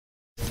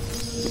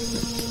Hello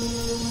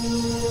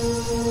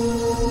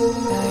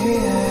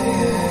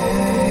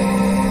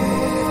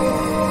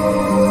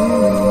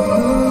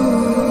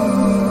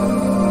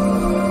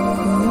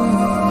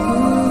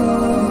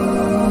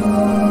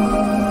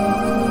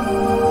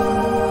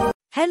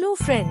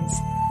friends.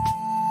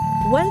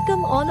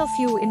 Welcome all of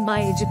you in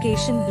my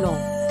education blog.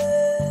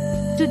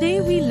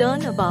 Today we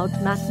learn about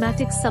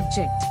mathematics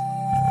subject.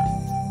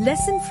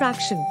 Lesson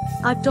fraction.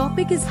 Our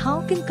topic is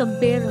how can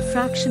compare a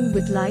fraction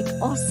with like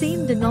or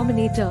same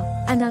denominator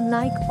and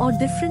unlike or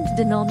different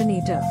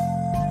denominator.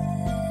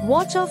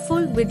 Watch our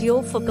full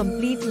video for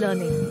complete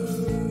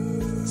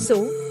learning.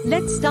 So,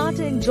 let's start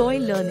and enjoy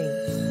learning.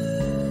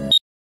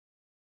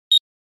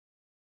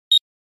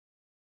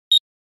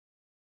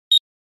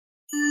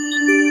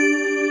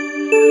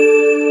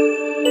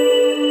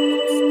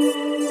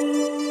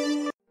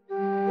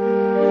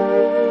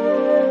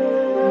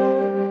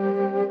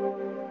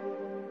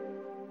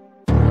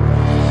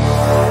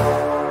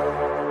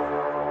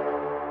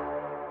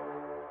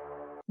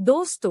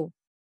 दोस्तों,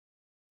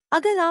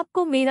 अगर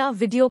आपको मेरा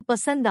video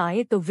पसंद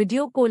आए तो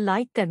video को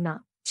like करना,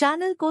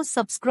 channel को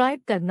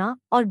सब्सक्राइब करना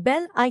और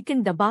बेल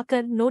आइकन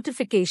दबाकर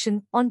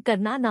नोटिफिकेशन ऑन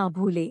करना ना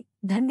भूलें।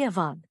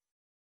 धन्यवाद।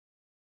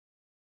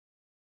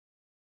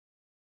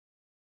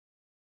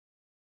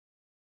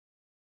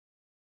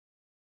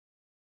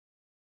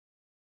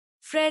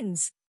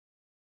 Friends,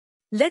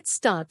 let's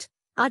start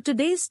our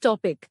today's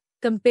topic,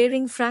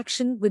 comparing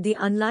fraction with the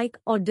unlike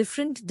or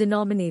different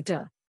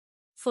denominator.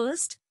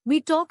 First, we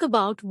talk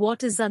about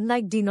what is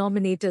unlike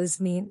denominators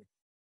mean.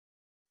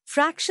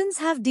 Fractions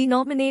have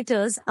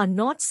denominators are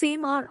not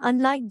same or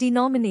unlike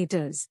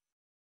denominators.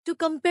 To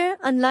compare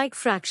unlike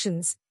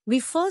fractions, we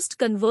first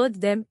convert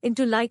them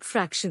into like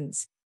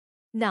fractions.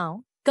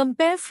 Now,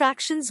 compare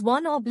fractions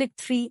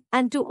 1/3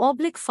 and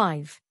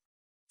 2/5.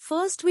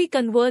 First we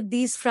convert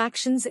these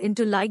fractions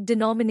into like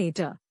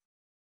denominator.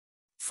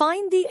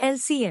 Find the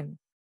LCM.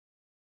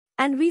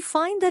 And we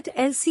find that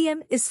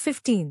LCM is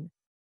 15.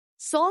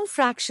 Solve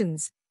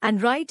fractions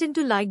and write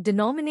into like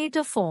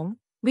denominator form.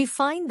 We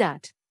find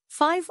that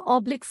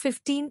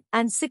 5/15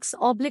 and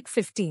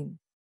 6/15.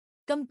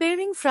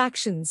 Comparing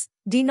fractions,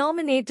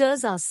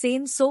 denominators are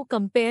same, so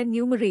compare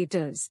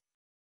numerators.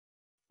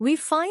 We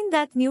find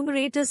that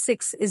numerator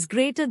 6 is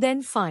greater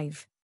than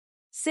 5.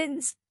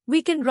 Since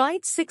we can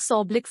write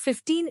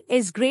 6/15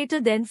 is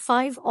greater than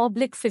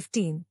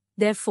 5/15,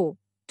 therefore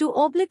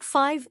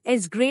 2/5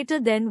 is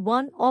greater than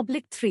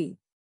 1/3.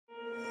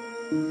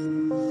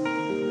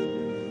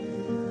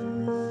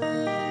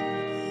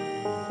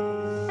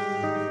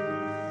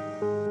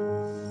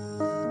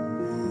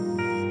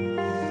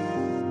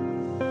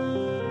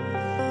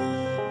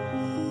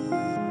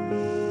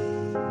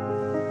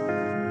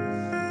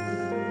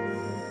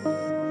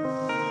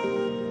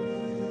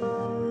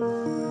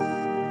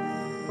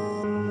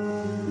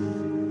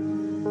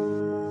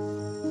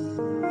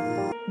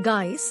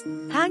 Guys,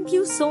 thank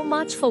you so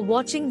much for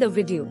watching the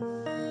video.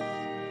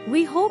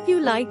 We hope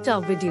you liked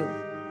our video.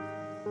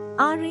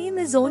 Our aim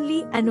is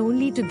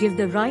only to give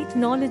the right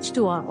knowledge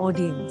to our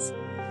audience.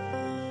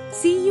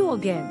 See you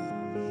again.